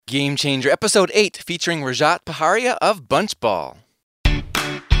Game Changer, Episode 8, featuring Rajat Paharia of Bunchball.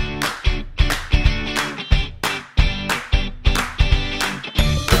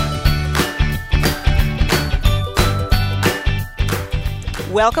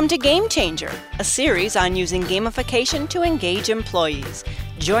 Welcome to Game Changer, a series on using gamification to engage employees.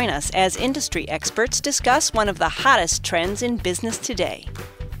 Join us as industry experts discuss one of the hottest trends in business today.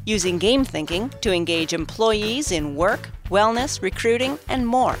 Using game thinking to engage employees in work, wellness, recruiting, and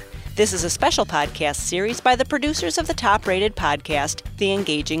more. This is a special podcast series by the producers of the top-rated podcast, The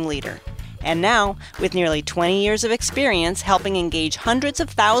Engaging Leader. And now, with nearly 20 years of experience helping engage hundreds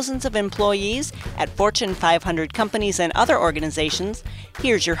of thousands of employees at Fortune 500 companies and other organizations,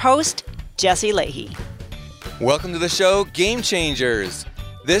 here's your host, Jesse Lahey. Welcome to the show, Game Changers.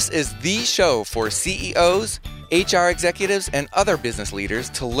 This is the show for CEOs, HR executives, and other business leaders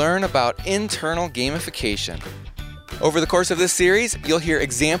to learn about internal gamification. Over the course of this series, you'll hear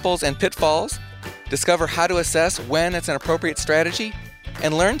examples and pitfalls, discover how to assess when it's an appropriate strategy,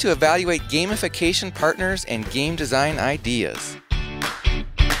 and learn to evaluate gamification partners and game design ideas.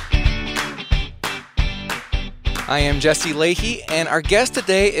 I am Jesse Lahey, and our guest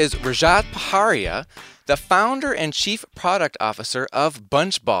today is Rajat Paharia, the founder and chief product officer of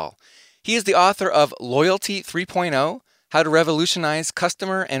Bunchball. He is the author of Loyalty 3.0, How to Revolutionize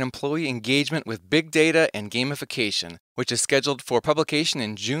Customer and Employee Engagement with Big Data and Gamification, which is scheduled for publication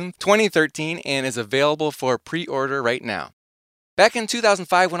in June 2013 and is available for pre-order right now. Back in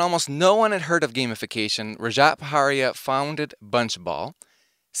 2005, when almost no one had heard of gamification, Rajat Paharia founded Bunchball.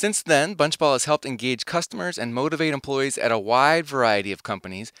 Since then, Bunchball has helped engage customers and motivate employees at a wide variety of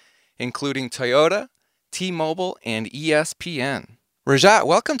companies, including Toyota, T-Mobile, and ESPN. Rajat,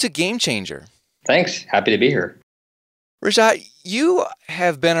 welcome to Game Changer. Thanks. Happy to be here. Rajat, you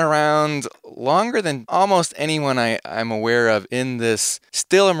have been around longer than almost anyone I'm aware of in this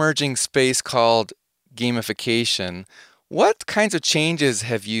still emerging space called gamification. What kinds of changes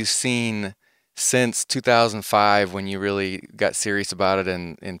have you seen since 2005 when you really got serious about it,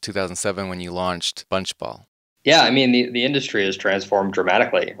 and in 2007 when you launched Bunchball? Yeah, I mean, the industry has transformed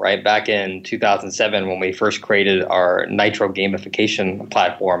dramatically, right? Back in 2007, when we first created our Nitro gamification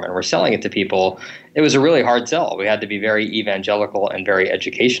platform and we're selling it to people, it was a really hard sell. We had to be very evangelical and very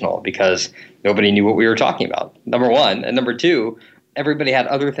educational because nobody knew what we were talking about, number one. And number two, everybody had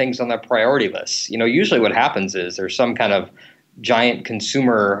other things on their priority lists. You know, usually what happens is there's some kind of giant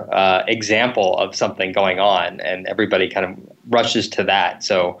consumer example of something going on, and everybody kind of rushes to that.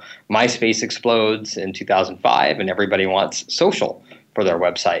 So MySpace explodes in 2005, and everybody wants social for their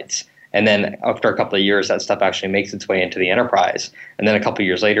websites. And then after a couple of years, that stuff actually makes its way into the enterprise. And then a couple of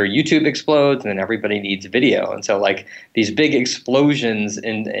years later, YouTube explodes, and then everybody needs video. And so like these big explosions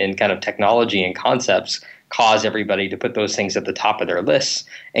in kind of technology and concepts cause everybody to put those things at the top of their lists.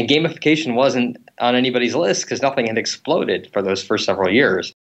 And gamification wasn't on anybody's list because nothing had exploded for those first several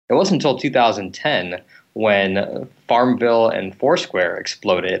years. It wasn't until 2010 when Farmville and Foursquare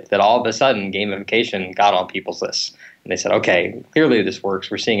exploded that all of a sudden gamification got on people's lists. And they said, okay, clearly this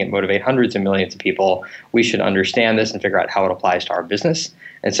works. We're seeing it motivate hundreds of millions of people. We should understand this and figure out how it applies to our business.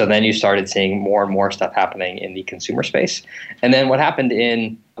 And so then you started seeing more and more stuff happening in the consumer space. And then what happened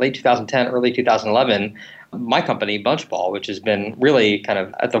in late 2010, early 2011, my company, Bunchball, which has been really kind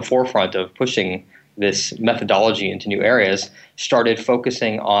of at the forefront of pushing this methodology into new areas, started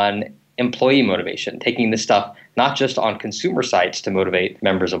focusing on employee motivation, taking this stuff not just on consumer sites to motivate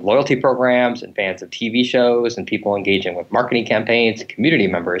members of loyalty programs and fans of TV shows and people engaging with marketing campaigns and community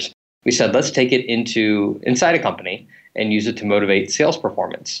members. We said, let's take it inside a company and use it to motivate sales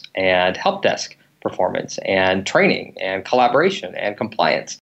performance and help desk performance and training and collaboration and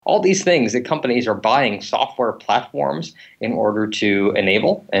compliance. All these things that companies are buying software platforms in order to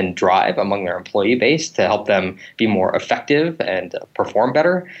enable and drive among their employee base to help them be more effective and perform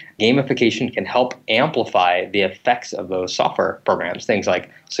better. Gamification can help amplify the effects of those software programs, things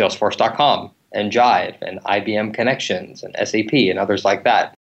like Salesforce.com and Jive and IBM Connections and SAP and others like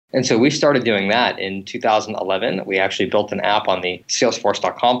that. And so we started doing that in 2011. We actually built an app on the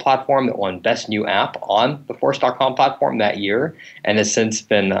Salesforce.com platform that won Best New App on the Force.com platform that year, and has since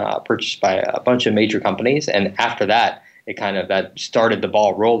been purchased by a bunch of major companies. And after that, that started the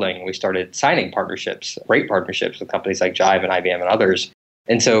ball rolling. We started signing partnerships, great partnerships with companies like Jive and IBM and others.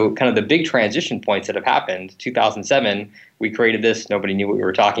 And so kind of the big transition points that have happened, 2007, we created this, nobody knew what we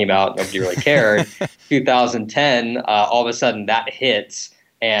were talking about, nobody really cared. 2010, all of a sudden that hits.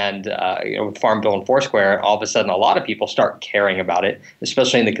 And with Farmville and Foursquare, all of a sudden a lot of people start caring about it,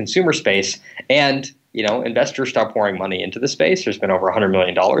 especially in the consumer space. And investors start pouring money into the space. There's been over $100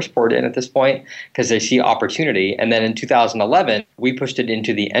 million poured in at this point because they see opportunity. And then in 2011, we pushed it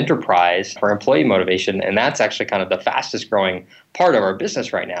into the enterprise for employee motivation. And that's actually kind of the fastest growing part of our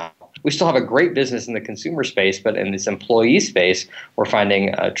business right now. We still have a great business in the consumer space, but in this employee space, we're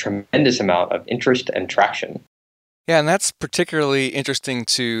finding a tremendous amount of interest and traction. Yeah, and that's particularly interesting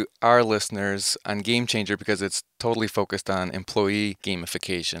to our listeners on Game Changer because it's totally focused on employee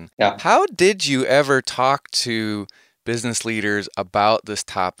gamification. Yeah. How did you ever talk to business leaders about this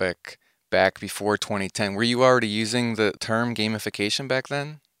topic back before 2010? Were you already using the term gamification back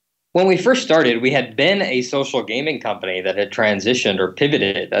then? When we first started, we had been a social gaming company that had transitioned or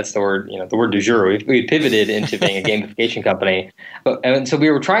pivoted. That's the word, the word du jour. We pivoted into being a gamification company. And so we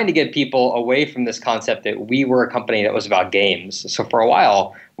were trying to get people away from this concept that we were a company that was about games. So for a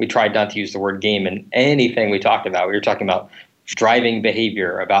while, we tried not to use the word game in anything we talked about. We were talking about driving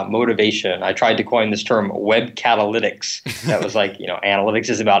behavior, about motivation. I tried to coin this term web catalytics. That was like, analytics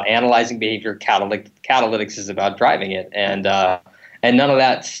is about analyzing behavior. Catalytics is about driving it. And none of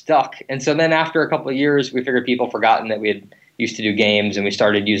that stuck. And so then after a couple of years, we figured people forgotten that we had used to do games, and we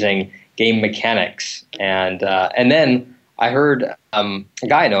started using game mechanics. And then I heard a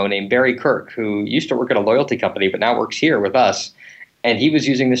guy I know named Barry Kirk, who used to work at a loyalty company, but now works here with us. And he was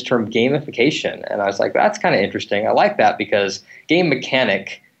using this term gamification. And I was like, that's kind of interesting. I like that because game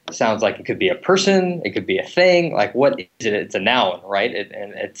mechanic sounds like it could be a person, it could be a thing. Like, what is it? It's a noun, right?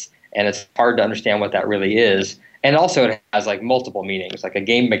 And it's hard to understand what that really is. And also it has like multiple meanings. Like a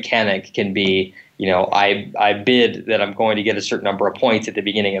game mechanic can be, I bid that I'm going to get a certain number of points at the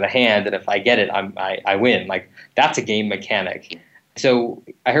beginning of the hand, and if I get it, I win. Like, that's a game mechanic. So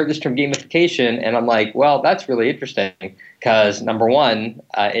I heard this term gamification, and I'm like, well, that's really interesting because number one,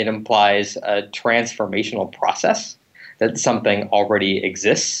 it implies a transformational process, that something already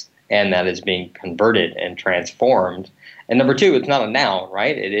exists and that is being converted and transformed. And number two, it's not a noun,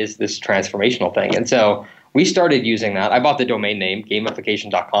 right? It is this transformational thing. And so we started using that. I bought the domain name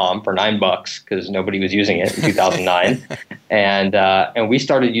gamification.com for $9 because nobody was using it in 2009, and we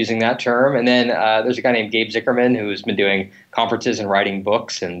started using that term. And then there's a guy named Gabe Zickerman who's been doing conferences and writing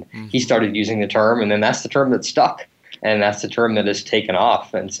books, and he started using the term. And then that's the term that stuck, and that's the term that has taken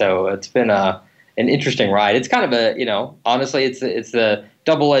off. And so it's been an interesting ride. It's kind of honestly, it's the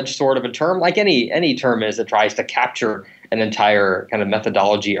double-edged sword of a term, like any term is that tries to capture an entire kind of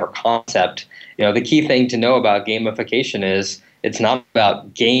methodology or concept. The key thing to know about gamification is it's not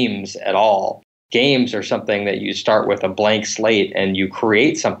about games at all. Games are something that you start with a blank slate and you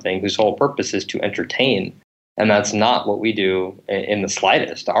create something whose whole purpose is to entertain. And that's not what we do in the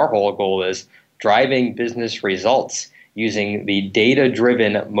slightest. Our whole goal is driving business results using the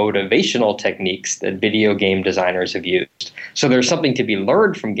data-driven motivational techniques that video game designers have used. So there's something to be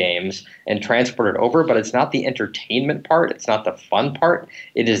learned from games and transported over, but it's not the entertainment part, it's not the fun part,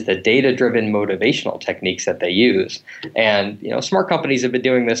 it is the data-driven motivational techniques that they use. And smart companies have been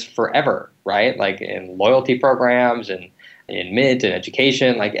doing this forever, right? Like in loyalty programs and in Mint and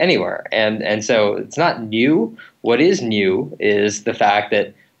education, like anywhere. And so it's not new. What is new is the fact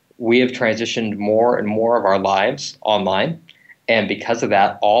that we have transitioned more and more of our lives online. And because of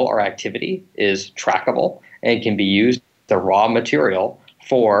that, all our activity is trackable and can be used as the raw material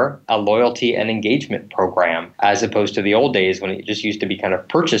for a loyalty and engagement program, as opposed to the old days when it just used to be kind of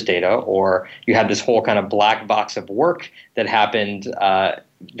purchase data, or you had this whole kind of black box of work that happened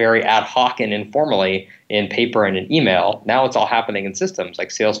very ad hoc and informally in paper and in email. Now it's all happening in systems like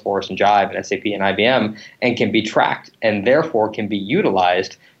Salesforce and Jive and SAP and IBM, and can be tracked and therefore can be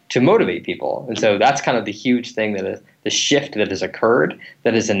utilized to motivate people. And so that's kind of the huge thing, the shift that has occurred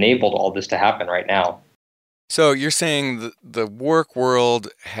that has enabled all this to happen right now. So you're saying the work world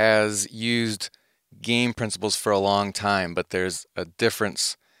has used game principles for a long time, but there's a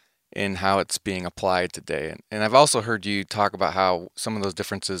difference in how it's being applied today. And I've also heard you talk about how some of those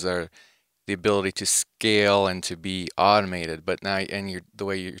differences are the ability to scale and to be automated. But now, the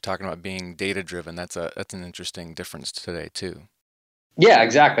way you're talking about being data-driven, that's an interesting difference today too. Yeah,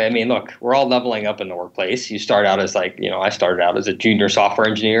 exactly. I mean, look, we're all leveling up in the workplace. You start out as I started out as a junior software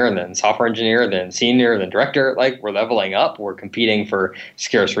engineer, and then software engineer, then senior, then director. Like, we're leveling up. We're competing for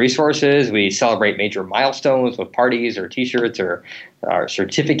scarce resources. We celebrate major milestones with parties or T-shirts or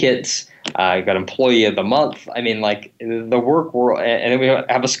certificates. You've got employee of the month. I mean, like, the work world, and then we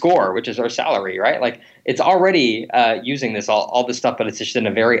have a score, which is our salary, right? Like, it's already using all this stuff, but it's just in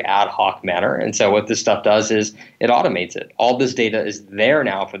a very ad hoc manner. And so what this stuff does is it automates it. All this data is there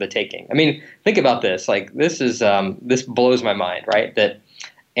now for the taking. I mean, think about this. Like, this blows my mind, right? That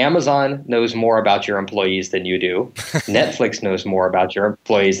Amazon knows more about your employees than you do. Netflix knows more about your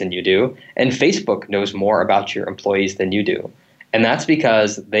employees than you do. And Facebook knows more about your employees than you do. And that's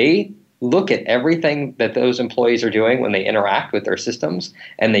because they look at everything that those employees are doing when they interact with their systems,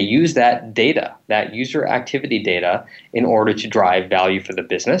 and they use that data, that user activity data, in order to drive value for the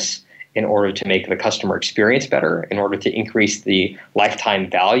business, in order to make the customer experience better, in order to increase the lifetime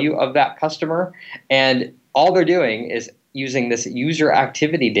value of that customer. And all they're doing is using this user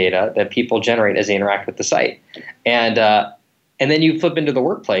activity data that people generate as they interact with the site. And then you flip into the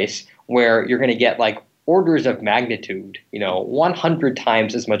workplace where you're going to get like orders of magnitude, 100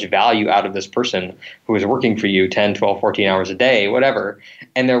 times as much value out of this person who is working for you 10, 12, 14 hours a day, whatever.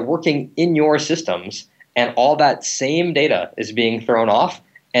 And they're working in your systems, and all that same data is being thrown off,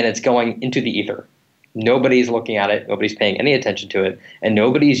 and it's going into the ether. Nobody's looking at it, nobody's paying any attention to it, and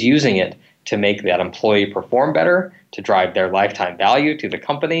nobody's using it to make that employee perform better, to drive their lifetime value to the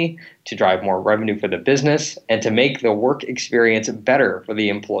company, to drive more revenue for the business, and to make the work experience better for the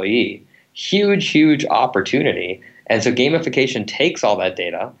employee. Huge, huge opportunity. And so gamification takes all that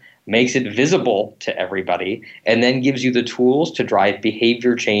data, makes it visible to everybody, and then gives you the tools to drive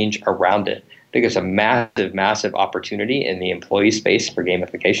behavior change around it. I think it's a massive, massive opportunity in the employee space for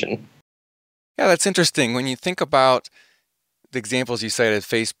gamification. Yeah, that's interesting. When you think about the examples you cited,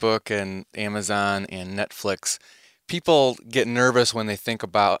 Facebook and Amazon and Netflix, people get nervous when they think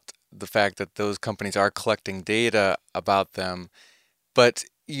about the fact that those companies are collecting data about them. But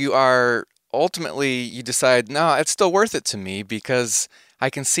you decide, no, it's still worth it to me because I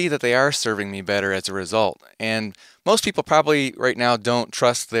can see that they are serving me better as a result. And most people probably right now don't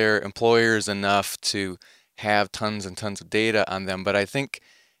trust their employers enough to have tons and tons of data on them. But I think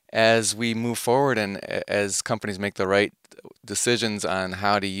as we move forward and as companies make the right decisions on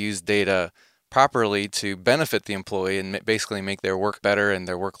how to use data properly to benefit the employee and basically make their work better and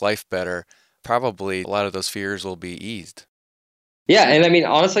their work life better, probably a lot of those fears will be eased. Yeah, and I mean,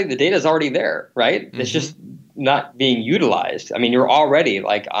 honestly, the data is already there, right? Mm-hmm. It's just not being utilized. I mean, you're already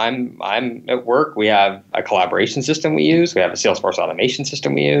like, I'm at work. We have a collaboration system we use. We have a Salesforce automation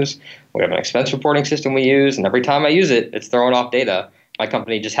system we use. We have an expense reporting system we use. And every time I use it, it's throwing off data. My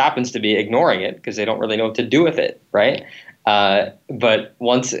company just happens to be ignoring it because they don't really know what to do with it, right? But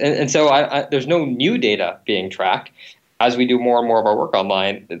once, and so there's no new data being tracked. As we do more and more of our work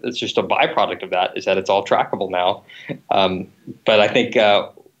online, it's just a byproduct of that is that it's all trackable now. But I think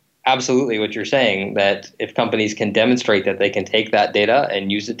absolutely what you're saying, that if companies can demonstrate that they can take that data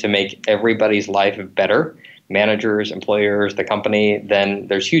and use it to make everybody's life better, managers, employers, the company, then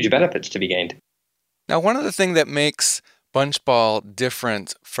there's huge benefits to be gained. Now, one of the things that makes Bunchball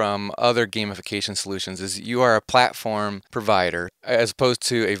different from other gamification solutions is you are a platform provider as opposed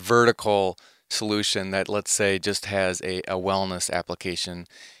to a vertical solution that, let's say, just has a wellness application.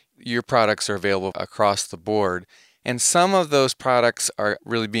 Your products are available across the board. And some of those products are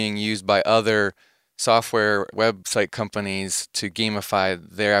really being used by other software website companies to gamify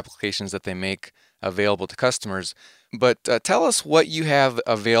their applications that they make available to customers. But tell us what you have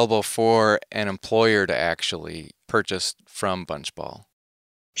available for an employer to actually purchase from Bunchball.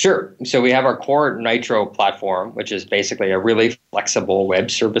 Sure. So we have our core Nitro platform, which is basically a really flexible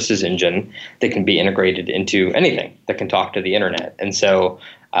web services engine that can be integrated into anything that can talk to the internet. And so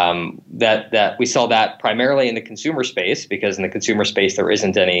that we sell that primarily in the consumer space, because in the consumer space there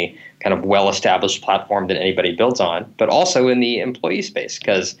isn't any kind of well-established platform that anybody builds on, but also in the employee space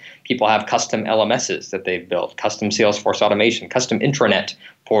because people have custom LMSs that they've built, custom Salesforce automation, custom intranet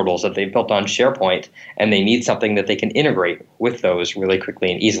portals that they've built on SharePoint, and they need something that they can integrate with those really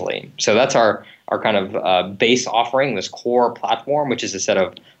quickly and easily. So that's our kind of base offering, this core platform, which is a set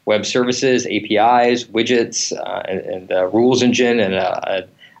of web services, APIs, widgets, and a rules engine, and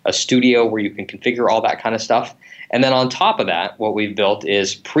a studio where you can configure all that kind of stuff. And then on top of that, what we've built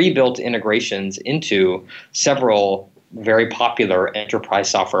is pre-built integrations into several very popular enterprise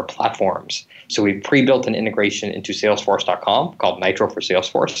software platforms. So we've pre-built an integration into Salesforce.com called Nitro for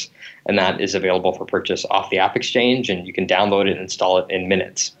Salesforce, and that is available for purchase off the App Exchange, and you can download it and install it in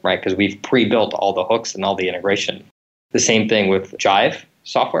minutes, right? Because we've pre-built all the hooks and all the integration. The same thing with Jive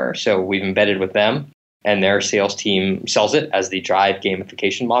software. So we've embedded with them, and their sales team sells it as the Jive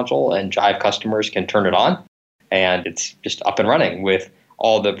gamification module, and Jive customers can turn it on, and it's just up and running with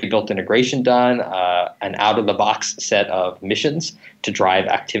all the pre-built integration done, an out-of-the-box set of missions to drive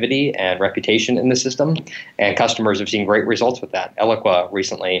activity and reputation in the system, and customers have seen great results with that. Eloqua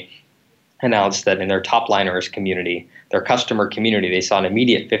recently announced that in their top liners community, their customer community, they saw an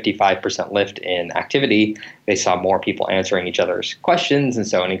immediate 55% lift in activity. They saw more people answering each other's questions, and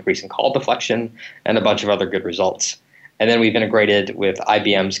so an increase in call deflection and a bunch of other good results. And then we've integrated with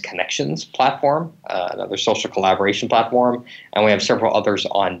IBM's Connections platform, another social collaboration platform, and we have several others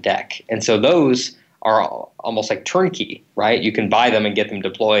on deck. And so those are almost like turnkey, right? You can buy them and get them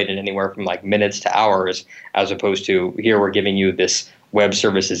deployed in anywhere from like minutes to hours, as opposed to here we're giving you this web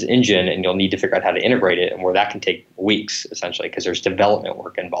services engine and you'll need to figure out how to integrate it, and where that can take weeks essentially because there's development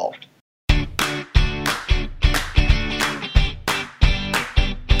work involved.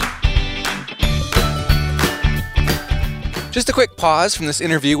 Just a quick pause from this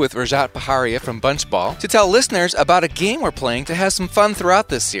interview with Rajat Paharia from Bunchball to tell listeners about a game we're playing to have some fun throughout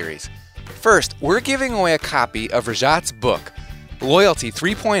this series. First, we're giving away a copy of Rajat's book, Loyalty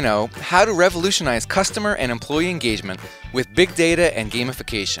 3.0: How to Revolutionize Customer and Employee Engagement with Big Data and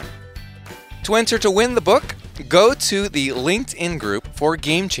Gamification. To enter to win the book, go to the LinkedIn group for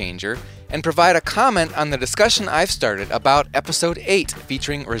Game Changer and provide a comment on the discussion I've started about Episode 8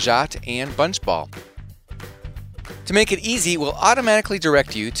 featuring Rajat and Bunchball. To make it easy, we'll automatically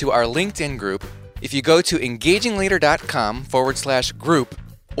direct you to our LinkedIn group if you go to engagingleader.com/group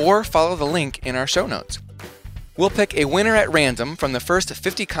or follow the link in our show notes. We'll pick a winner at random from the first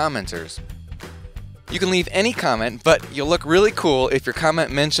 50 commenters. You can leave any comment, but you'll look really cool if your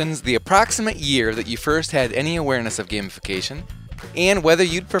comment mentions the approximate year that you first had any awareness of gamification, and whether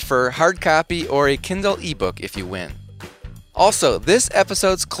you'd prefer hard copy or a Kindle ebook if you win. Also, this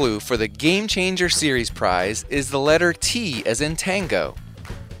episode's clue for the Game Changer Series prize is the letter T as in tango.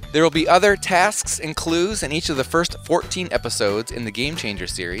 There will be other tasks and clues in each of the first 14 episodes in the Game Changer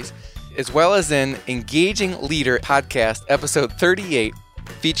series, as well as in Engaging Leader podcast episode 38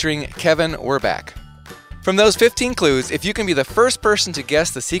 featuring Kevin Werbach. From those 15 clues, if you can be the first person to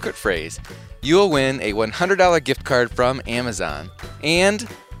guess the secret phrase, you will win a $100 gift card from Amazon. And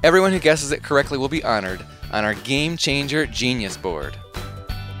everyone who guesses it correctly will be honored on our Game Changer Genius Board.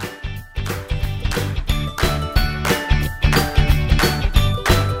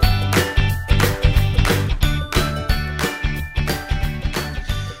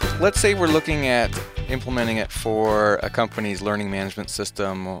 Let's say we're looking at implementing it for a company's learning management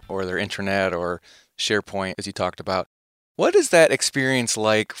system or their intranet or SharePoint, as you talked about. What is that experience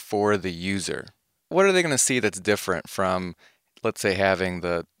like for the user? What are they going to see that's different from, let's say, having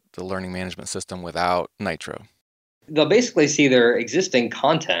the learning management system without Nitro? They'll basically see their existing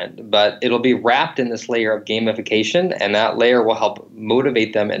content, but it'll be wrapped in this layer of gamification, and that layer will help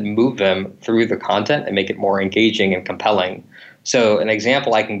motivate them and move them through the content and make it more engaging and compelling. So an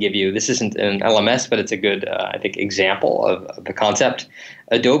example I can give you, this isn't an LMS, but it's a good, I think, example of the concept.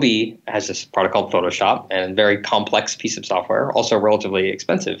 Adobe has this product called Photoshop, and a very complex piece of software, also a relatively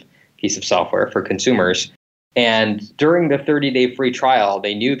expensive piece of software for consumers. And during the 30-day free trial,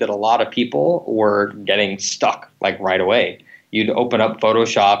 they knew that a lot of people were getting stuck like right away. You'd open up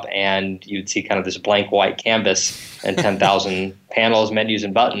Photoshop and you'd see kind of this blank white canvas and 10,000 panels, menus,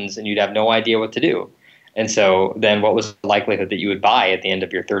 and buttons, and you'd have no idea what to do. And so then what was the likelihood that you would buy at the end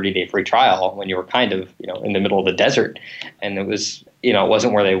of your 30-day free trial when you were kind of, in the middle of the desert and it was, it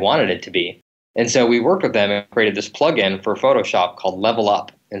wasn't where they wanted it to be? And so we worked with them and created this plugin for Photoshop called Level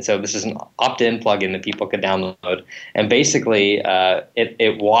Up. And so this is an opt-in plugin that people could download. And basically,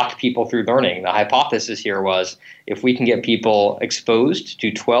 it walked people through learning. The hypothesis here was if we can get people exposed to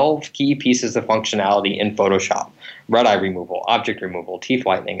 12 key pieces of functionality in Photoshop, red eye removal, object removal, teeth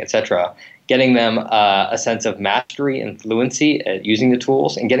whitening, etc., getting them a sense of mastery and fluency at using the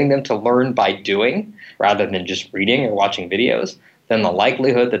tools and getting them to learn by doing rather than just reading or watching videos, then the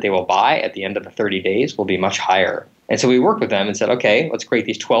likelihood that they will buy at the end of the 30 days will be much higher. And so we worked with them and said, okay, let's create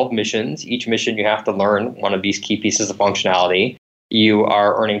these 12 missions. Each mission you have to learn one of these key pieces of functionality. You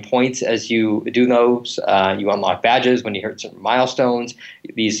are earning points as you do those. You unlock badges when you hit certain milestones.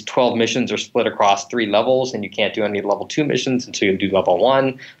 These 12 missions are split across 3 levels, and you can't do any level 2 missions until you do level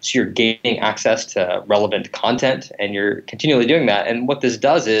 1. So you're gaining access to relevant content, and you're continually doing that. And what this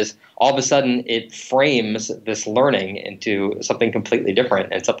does is all of a sudden it frames this learning into something completely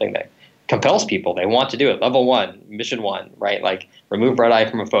different and something that compels people. They want to do it. Level 1, mission 1, right? Like remove red eye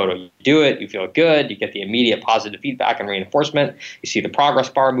from a photo. You do it, you feel good, you get the immediate positive feedback and reinforcement. You see the progress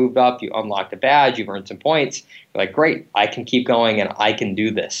bar moved up, you unlocked a badge, you've earned some points. You're like, great, I can keep going and I can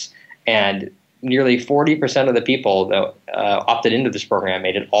do this. And nearly 40% of the people that opted into this program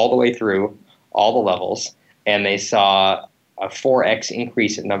made it all the way through all the levels, and they saw a 4x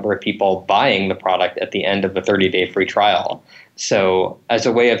increase in number of people buying the product at the end of the 30-day free trial. So as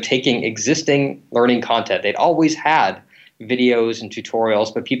a way of taking existing learning content, they'd always had videos and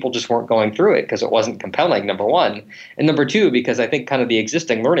tutorials, but people just weren't going through it because it wasn't compelling, number one. And number two, because I think kind of the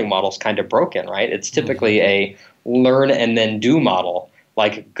existing learning model is kind of broken, right? It's typically a learn and then do model.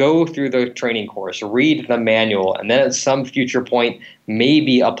 Like, go through the training course, read the manual, and then at some future point,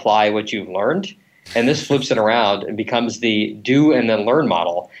 maybe apply what you've learned. And this flips it around and becomes the do and then learn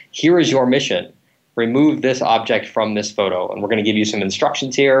model. Here is your mission. Remove this object from this photo. And we're going to give you some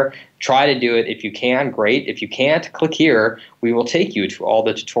instructions here. Try to do it. If you can, great. If you can't, click here. We will take you to all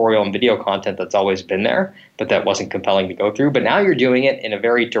the tutorial and video content that's always been there, but that wasn't compelling to go through. But now you're doing it in a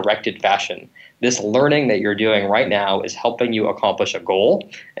very directed fashion. This learning that you're doing right now is helping you accomplish a goal.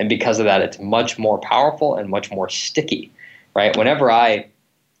 And because of that, it's much more powerful and much more sticky, right? Whenever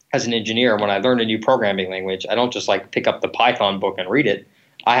as an engineer, when I learn a new programming language, I don't just like pick up the Python book and read it.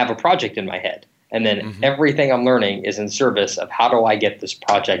 I have a project in my head. And then everything I'm learning is in service of how do I get this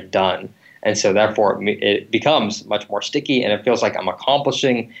project done. And so therefore it becomes much more sticky, and it feels like I'm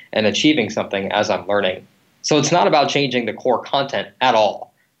accomplishing and achieving something as I'm learning. So it's not about changing the core content at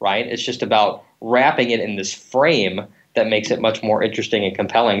all, right? It's just about wrapping it in this frame that makes it much more interesting and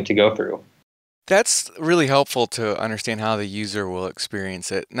compelling to go through. That's really helpful to understand how the user will experience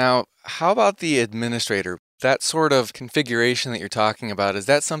it. Now, how about the administrator? That sort of configuration that you're talking about, is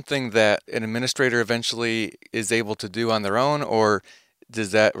that something that an administrator eventually is able to do on their own, or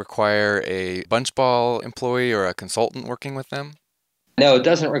does that require a Bunchball employee or a consultant working with them? No, it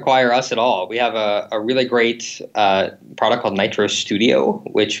doesn't require us at all. We have a really great product called Nitro Studio,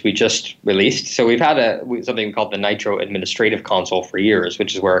 which we just released. So we've had something called the Nitro Administrative Console for years,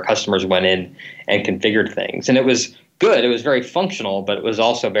 which is where our customers went in and configured things. And it was good. It was very functional, but it was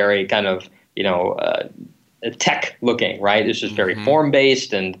also very kind of, tech looking, right? It's just very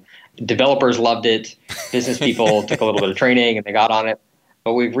form-based, and developers loved it. Business people took a little bit of training and they got on it.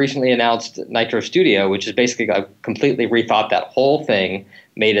 But we've recently announced Nitro Studio, which is basically completely rethought that whole thing,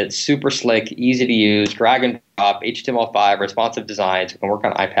 made it super slick, easy to use, drag and drop, HTML5, responsive designs. We can work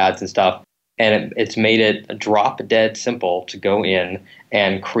on iPads and stuff. And it's made it drop dead simple to go in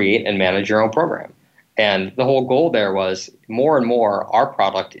and create and manage your own program. And the whole goal there was more and more our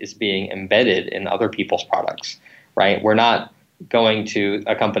product is being embedded in other people's products, right? We're not going to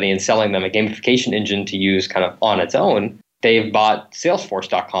a company and selling them a gamification engine to use kind of on its own. They've bought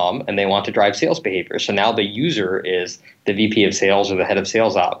Salesforce.com and they want to drive sales behavior. So now the user is the VP of sales or the head of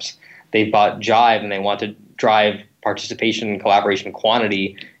sales ops. They've bought Jive and they want to drive participation, collaboration,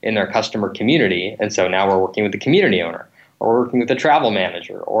 quantity in their customer community. And so now we're working with the community owner, or working with the travel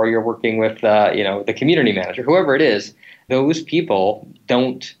manager, or you're working with the community manager, whoever it is. Those people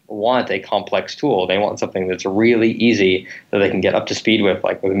don't want a complex tool. They want something that's really easy that they can get up to speed with,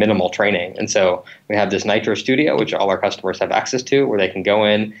 like with minimal training. And so we have this Nitro Studio, which all our customers have access to, where they can go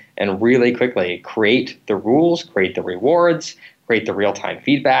in and really quickly create the rules, create the rewards, create the real-time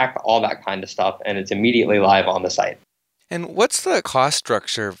feedback, all that kind of stuff, and it's immediately live on the site. And what's the cost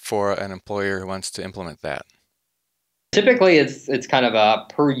structure for an employer who wants to implement that? Typically, it's kind of a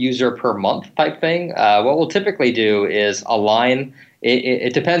per user per month type thing. What we'll typically do is align.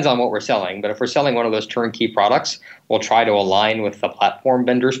 It depends on what we're selling, but if we're selling one of those turnkey products, we'll try to align with the platform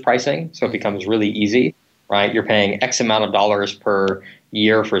vendor's pricing, so it becomes really easy, right? You're paying X amount of dollars per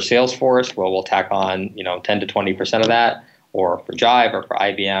year for Salesforce. Well, we'll tack on 10 to 20% of that, or for Jive or for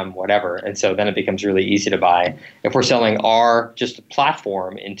IBM, whatever. And so then it becomes really easy to buy. If we're selling our just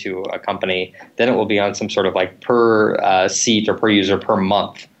platform into a company, then it will be on some sort of like per seat or per user per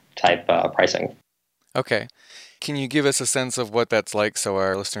month type pricing. Okay. Can you give us a sense of what that's like so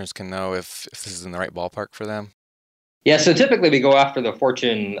our listeners can know if this is in the right ballpark for them? Yeah, so typically we go after the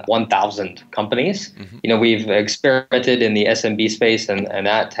Fortune 1000 companies. We've experimented in the SMB space, and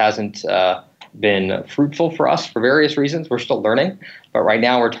that hasn't been fruitful for us for various reasons. We're still learning, but right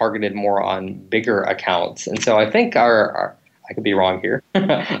now we're targeted more on bigger accounts. And so I think I could be wrong here.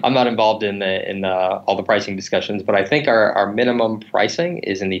 I'm not involved in all the pricing discussions, but I think our minimum pricing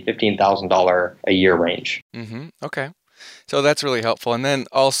is in the $15,000 a year range. Okay. So that's really helpful. And then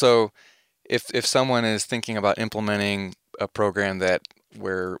also, if someone is thinking about implementing a program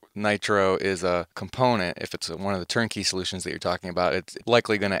where Nitro is a component, if it's one of the turnkey solutions that you're talking about, it's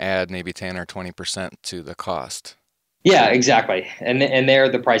likely going to add maybe 10 or 20% to the cost. Yeah, exactly. And there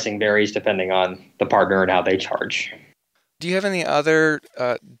the pricing varies depending on the partner and how they charge. Do you have any other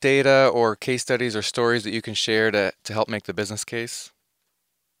data or case studies or stories that you can share to help make the business case?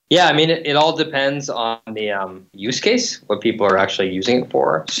 Yeah, I mean, it all depends on the use case, what people are actually using it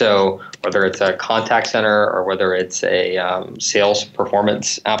for. So whether it's a contact center or whether it's a sales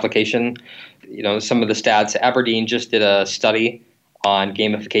performance application, some of the stats, Aberdeen just did a study on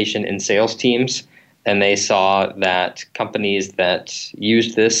gamification in sales teams, and they saw that companies that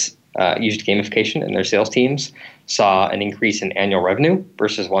used gamification in their sales teams saw an increase in annual revenue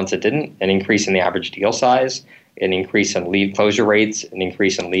versus ones that didn't, an increase in the average deal size, an increase in lead closure rates, an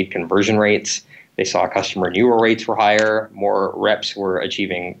increase in lead conversion rates. They saw customer renewal rates were higher, more reps were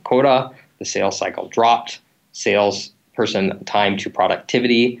achieving quota, the sales cycle dropped, salesperson time to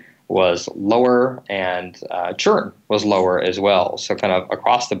productivity was lower, and churn was lower as well. So kind of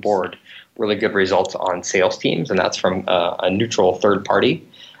across the board, really good results on sales teams, and that's from a neutral third party.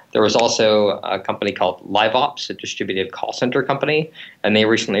 There was also a company called LiveOps, a distributed call center company, and they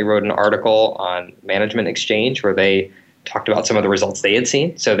recently wrote an article on Management Exchange where they talked about some of the results they had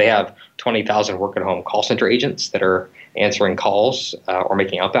seen. So they have 20,000 work-at-home call center agents that are answering calls or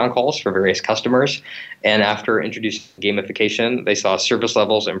making outbound calls for various customers. And after introducing gamification, they saw service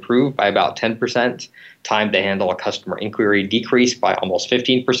levels improve by about 10%, time to handle a customer inquiry decreased by almost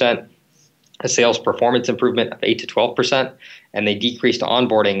 15%, a sales performance improvement of 8 to 12%, and they decreased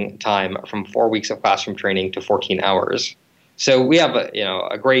onboarding time from 4 weeks of classroom training to 14 hours. So we have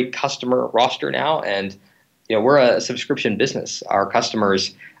a great customer roster now, and we're a subscription business. Our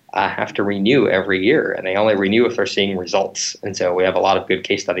customers have to renew every year, and they only renew if they're seeing results. And so we have a lot of good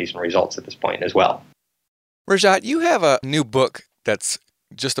case studies and results at this point as well. Rajat, you have a new book that's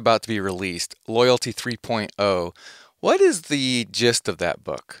just about to be released, Loyalty 3.0. What is the gist of that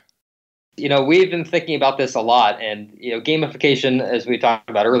book? We've been thinking about this a lot, and gamification, as we talked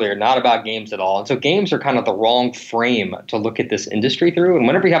about earlier, not about games at all. And so games are kind of the wrong frame to look at this industry through. And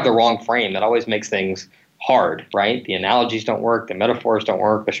whenever you have the wrong frame, that always makes things hard, right? The analogies don't work, the metaphors don't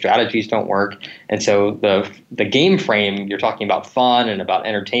work, the strategies don't work. And so the game frame, you're talking about fun and about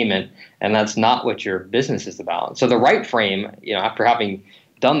entertainment, and that's not what your business is about. So the right frame, after having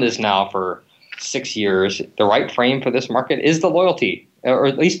done this now for 6 years, the right frame for this market is the loyalty, or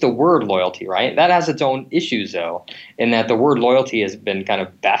at least the word loyalty, right? That has its own issues, though, in that the word loyalty has been kind of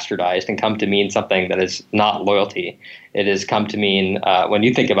bastardized and come to mean something that is not loyalty. It has come to mean, when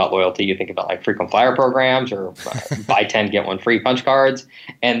you think about loyalty, you think about like frequent flyer programs or buy 10, get one free punch cards.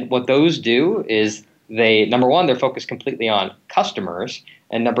 And what those do is number one, they're focused completely on customers.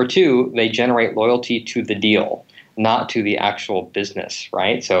 And number two, they generate loyalty to the deal, not to the actual business,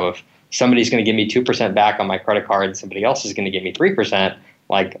 right? So if somebody's going to give me 2% back on my credit card and somebody else is going to give me 3%,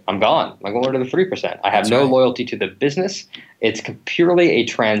 like I'm gone. I'm going to the 3%. I have no loyalty to the business. It's purely a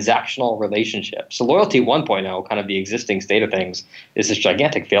transactional relationship. So loyalty 1.0, kind of the existing state of things, is this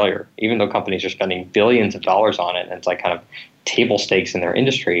gigantic failure. Even though companies are spending billions of dollars on it, and it's like kind of table stakes in their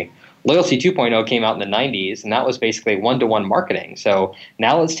industry. Loyalty 2.0 came out in the 90s, and that was basically one-to-one marketing. So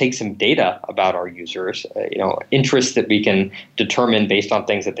now let's take some data about our users, interests that we can determine based on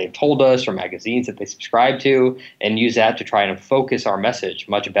things that they've told us or magazines that they subscribe to, and use that to try and focus our message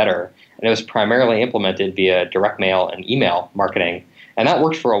much better. And it was primarily implemented via direct mail and email marketing. And that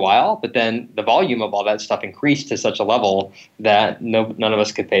worked for a while, but then the volume of all that stuff increased to such a level that none of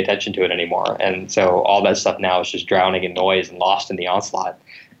us could pay attention to it anymore. And so all that stuff now is just drowning in noise and lost in the onslaught.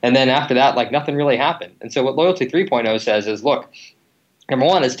 And then after that, like nothing really happened. And so what Loyalty 3.0 says is, look, number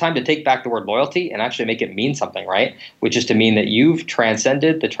one, it's time to take back the word loyalty and actually make it mean something, right? Which is to mean that you've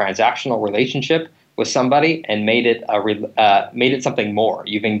transcended the transactional relationship with somebody and made it something more.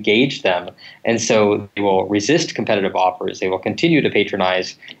 You've engaged them, and so they will resist competitive offers. They will continue to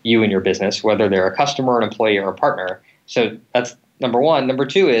patronize you and your business, whether they're a customer, an employee, or a partner. So that's number one. Number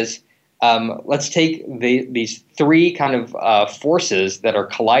two is, let's take these three kind of forces that are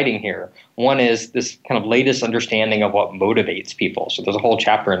colliding here. One is this kind of latest understanding of what motivates people. So there's a whole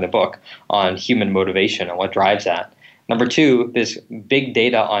chapter in the book on human motivation and what drives that. Number two, this big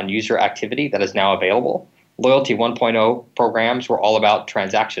data on user activity that is now available. Loyalty 1.0 programs were all about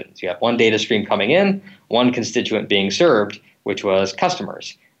transactions. You have one data stream coming in, one constituent being served, which was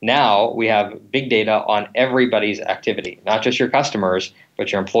customers. Now we have big data on everybody's activity, not just your customers,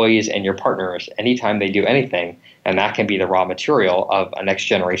 but your employees and your partners anytime they do anything. And that can be the raw material of a next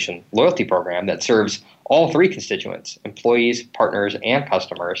generation loyalty program that serves all three constituents, employees, partners, and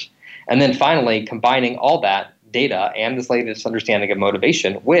customers. And then finally, combining all that data and this latest understanding of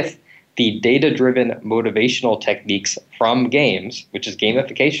motivation with the data-driven motivational techniques from games, which is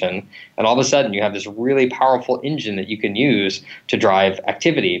gamification, and all of a sudden you have this really powerful engine that you can use to drive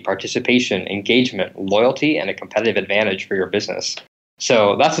activity, participation, engagement, loyalty, and a competitive advantage for your business.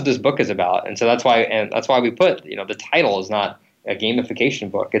 So that's what this book is about, and so that's why we put, the title is not a gamification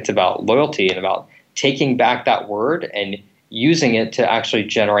book. It's about loyalty and about taking back that word and using it to actually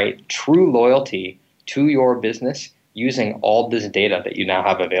generate true loyalty to your business using all this data that you now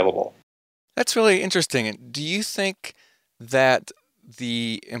have available. That's really interesting. Do you think that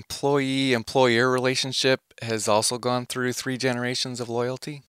the employee-employer relationship has also gone through 3 generations of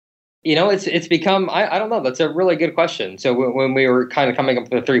loyalty? It's become, I don't know, that's a really good question. So when we were kind of coming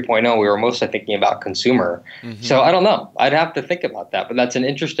up with the 3.0, we were mostly thinking about consumer. Mm-hmm. So I don't know. I'd have to think about that. But that's an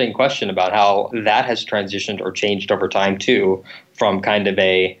interesting question about how that has transitioned or changed over time too, from kind of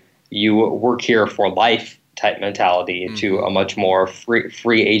a you work here for life type mentality mm-hmm. to a much more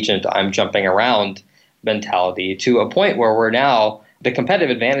free agent, I'm jumping around mentality, to a point where we're now, the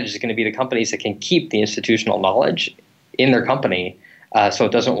competitive advantage is going to be the companies that can keep the institutional knowledge in their company so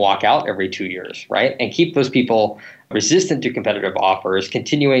it doesn't walk out every 2 years, right? And keep those people resistant to competitive offers,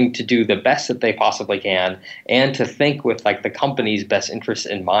 continuing to do the best that they possibly can, and to think with like the company's best interests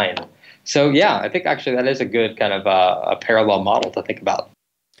in mind. So yeah, I think actually that is a good kind of a parallel model to think about.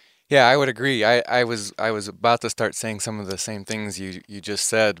 Yeah, I would agree. I was about to start saying some of the same things you just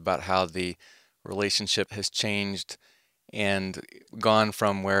said about how the relationship has changed and gone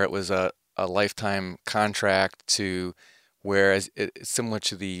from where it was a lifetime contract to whereas it's similar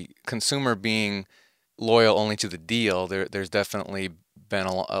to the consumer being loyal only to the deal. There's definitely been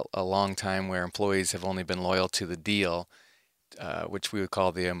a long time where employees have only been loyal to the deal, which we would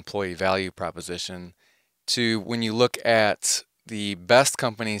call the employee value proposition. To when you look at the best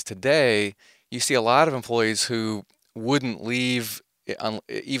companies today, you see a lot of employees who wouldn't leave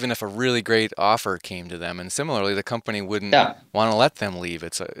even if a really great offer came to them. And similarly, the company wouldn't want to let them leave.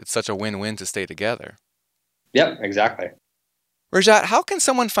 It's such a win-win to stay together. Yep, exactly. Rajat, how can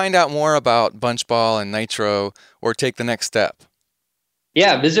someone find out more about Bunchball and Nitro or take the next step?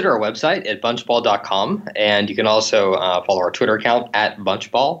 Yeah, visit our website at bunchball.com, and you can also follow our Twitter account at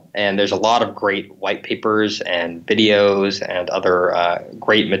Bunchball. And there's a lot of great white papers and videos and other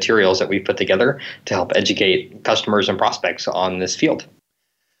great materials that we've put together to help educate customers and prospects on this field.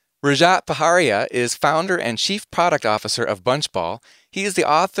 Rajat Paharia is founder and chief product officer of Bunchball. He is the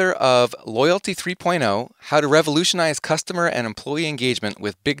author of Loyalty 3.0, How to Revolutionize Customer and Employee Engagement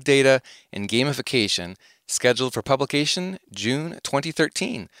with Big Data and Gamification, scheduled for publication June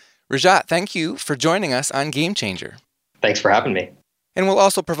 2013. Rajat, thank you for joining us on Game Changer. Thanks for having me. And we'll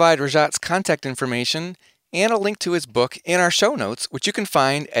also provide Rajat's contact information and a link to his book in our show notes, which you can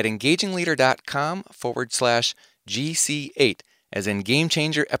find at engagingleader.com/GC8, as in Game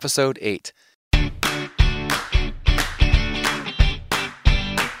Changer Episode 8.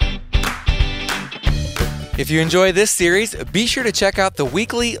 If you enjoy this series, be sure to check out the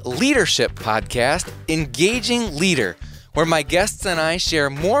weekly leadership podcast, Engaging Leader, where my guests and I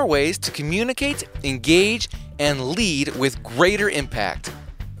share more ways to communicate, engage, and lead with greater impact.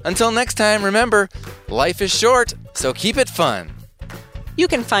 Until next time, remember, life is short, so keep it fun. You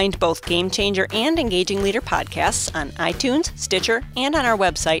can find both Game Changer and Engaging Leader podcasts on iTunes, Stitcher, and on our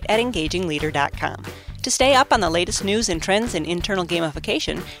website at engagingleader.com. To stay up on the latest news and trends in internal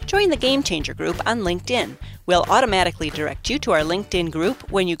gamification, join the Game Changer group on LinkedIn. We'll automatically direct you to our LinkedIn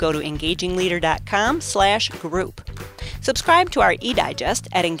group when you go to engagingleader.com/group. Subscribe to our eDigest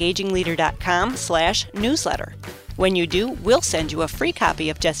at engagingleader.com/newsletter. When you do, we'll send you a free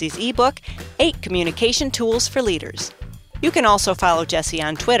copy of Jesse's ebook, 8 Communication Tools for Leaders. You can also follow Jesse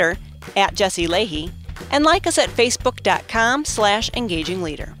on Twitter at Jesse Leahy and like us at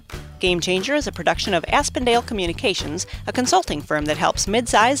facebook.com/engagingleader. Game Changer is a production of Aspendale Communications, a consulting firm that helps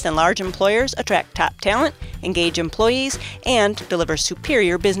mid-sized and large employers attract top talent, engage employees, and deliver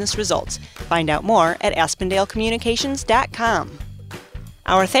superior business results. Find out more at aspendalecommunications.com.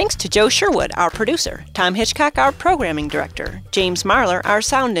 Our thanks to Joe Sherwood, our producer, Tom Hitchcock, our programming director, James Marler, our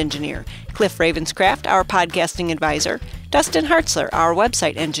sound engineer, Cliff Ravenscraft, our podcasting advisor, Dustin Hartzler, our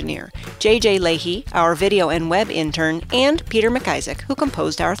website engineer, J.J. Leahy, our video and web intern, and Peter McIsaac, who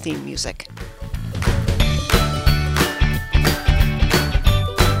composed our theme music.